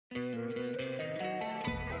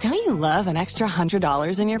Don't you love an extra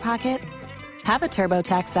 $100 in your pocket? Have a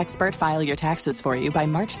TurboTax expert file your taxes for you by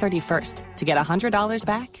March 31st to get $100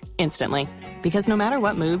 back instantly. Because no matter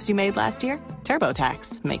what moves you made last year,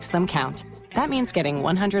 TurboTax makes them count. That means getting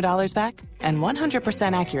 $100 back and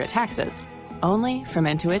 100% accurate taxes, only from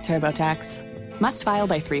Intuit TurboTax. Must file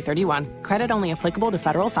by 3/31. Credit only applicable to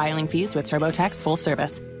federal filing fees with TurboTax full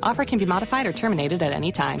service. Offer can be modified or terminated at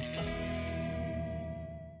any time.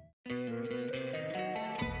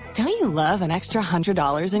 Don't you love an extra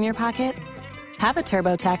 $100 in your pocket? Have a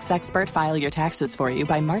TurboTax expert file your taxes for you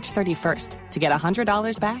by March 31st to get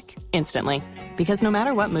 $100 back instantly. Because no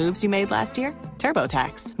matter what moves you made last year,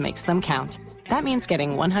 TurboTax makes them count. That means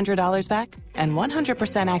getting $100 back and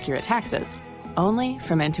 100% accurate taxes, only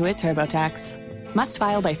from Intuit TurboTax. Must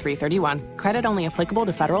file by 3/31. Credit only applicable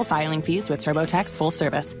to federal filing fees with TurboTax full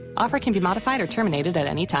service. Offer can be modified or terminated at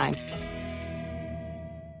any time.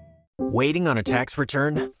 Waiting on a tax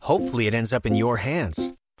return? Hopefully it ends up in your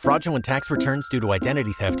hands. Fraudulent tax returns due to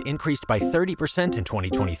identity theft increased by 30% in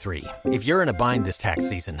 2023. If you're in a bind this tax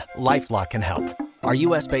season, LifeLock can help. Our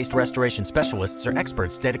U.S.-based restoration specialists are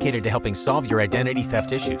experts dedicated to helping solve your identity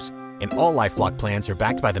theft issues. And all LifeLock plans are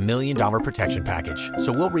backed by the $1 Million Protection Package.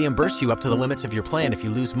 So we'll reimburse you up to the limits of your plan if you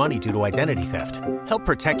lose money due to identity theft. Help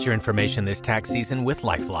protect your information this tax season with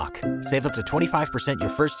LifeLock. Save up to 25% your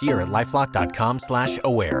first year at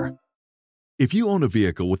LifeLock.com/aware. If you own a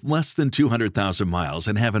vehicle with less than 200,000 miles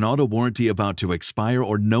and have an auto warranty about to expire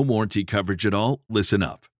or no warranty coverage at all, listen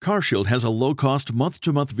up. CarShield has a low-cost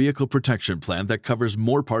month-to-month vehicle protection plan that covers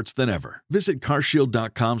more parts than ever. Visit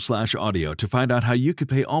carshield.com/audio to find out how you could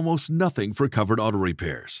pay almost nothing for covered auto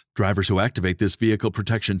repairs. Drivers who activate this vehicle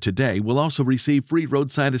protection today will also receive free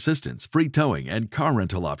roadside assistance, free towing, and car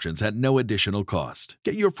rental options at no additional cost.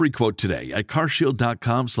 Get your free quote today at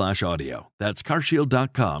carshield.com/audio. That's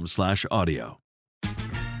carshield.com/audio.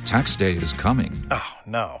 Tax day is coming. Oh,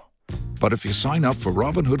 no. But if you sign up for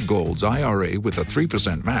Robinhood Gold's IRA with a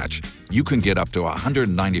 3% match, you can get up to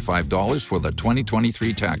 $195 for the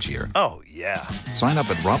 2023 tax year. Oh, yeah. Sign up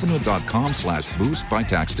at Robinhood.com/boost by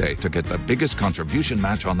tax day to get the biggest contribution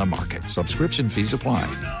match on the market. Subscription fees apply.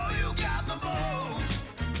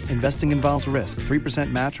 Investing involves risk.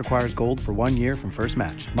 3% match requires gold for 1 year from first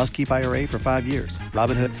match. Must keep IRA for 5 years.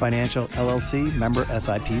 Robinhood Financial, LLC, member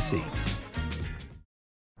SIPC.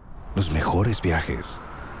 Los mejores viajes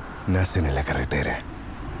nacen en la carretera,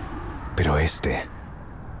 pero este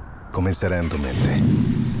comenzará en tu mente.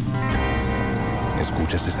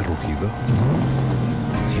 ¿Escuchas ese rugido?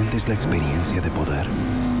 ¿Sientes la experiencia de poder?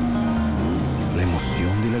 ¿La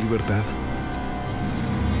emoción de la libertad?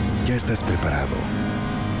 Ya estás preparado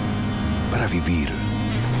para vivir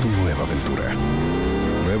tu nueva aventura.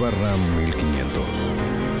 Nueva RAM 1500,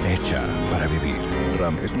 hecha para vivir.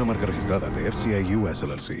 RAM es una marca registrada de FCA US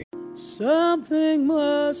LLC. Something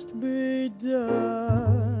must be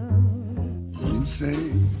done. You say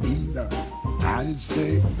either. I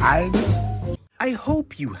say either. I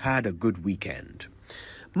hope you had a good weekend.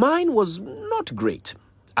 Mine was not great.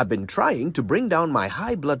 I've been trying to bring down my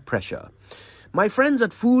high blood pressure. My friends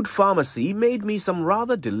at Food Pharmacy made me some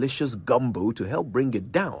rather delicious gumbo to help bring it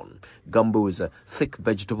down. Gumbo is a thick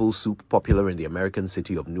vegetable soup popular in the American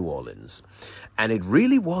city of New Orleans. And it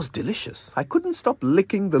really was delicious. I couldn't stop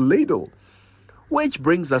licking the ladle. Which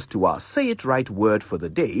brings us to our say it right word for the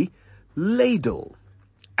day, ladle.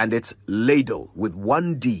 And it's ladle with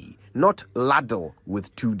 1 D, not laddle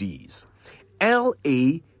with 2 Ds.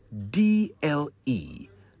 Ladle,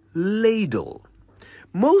 ladle.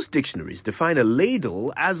 Most dictionaries define a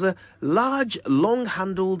ladle as a large,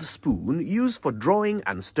 long-handled spoon used for drawing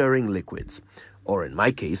and stirring liquids, or in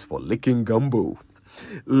my case, for licking gumbo.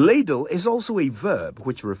 Ladle is also a verb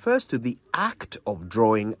which refers to the act of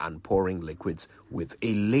drawing and pouring liquids with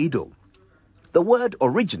a ladle. The word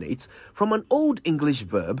originates from an Old English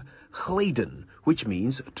verb, chladen, which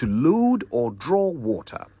means to load or draw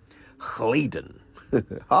water. Chladen.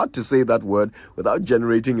 Hard to say that word without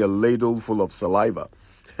generating a ladle full of saliva.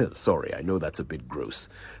 Sorry, I know that's a bit gross.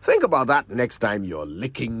 Think about that next time you're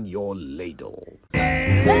licking your ladle.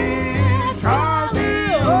 Let's rock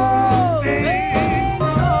it all,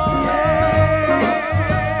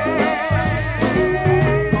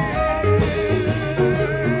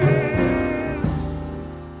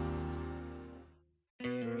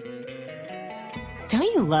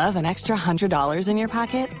 Don't you love an extra $100 in your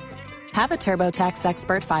pocket? Have a TurboTax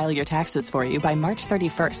expert file your taxes for you by March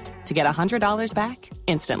 31st to get $100 back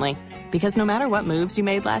instantly. Because no matter what moves you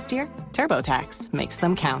made last year, TurboTax makes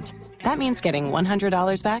them count. That means getting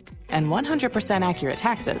 $100 back and 100% accurate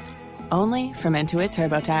taxes, only from Intuit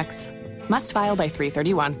TurboTax. Must file by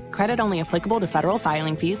 3/31. Credit only applicable to federal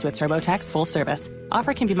filing fees with TurboTax full service.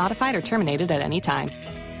 Offer can be modified or terminated at any time.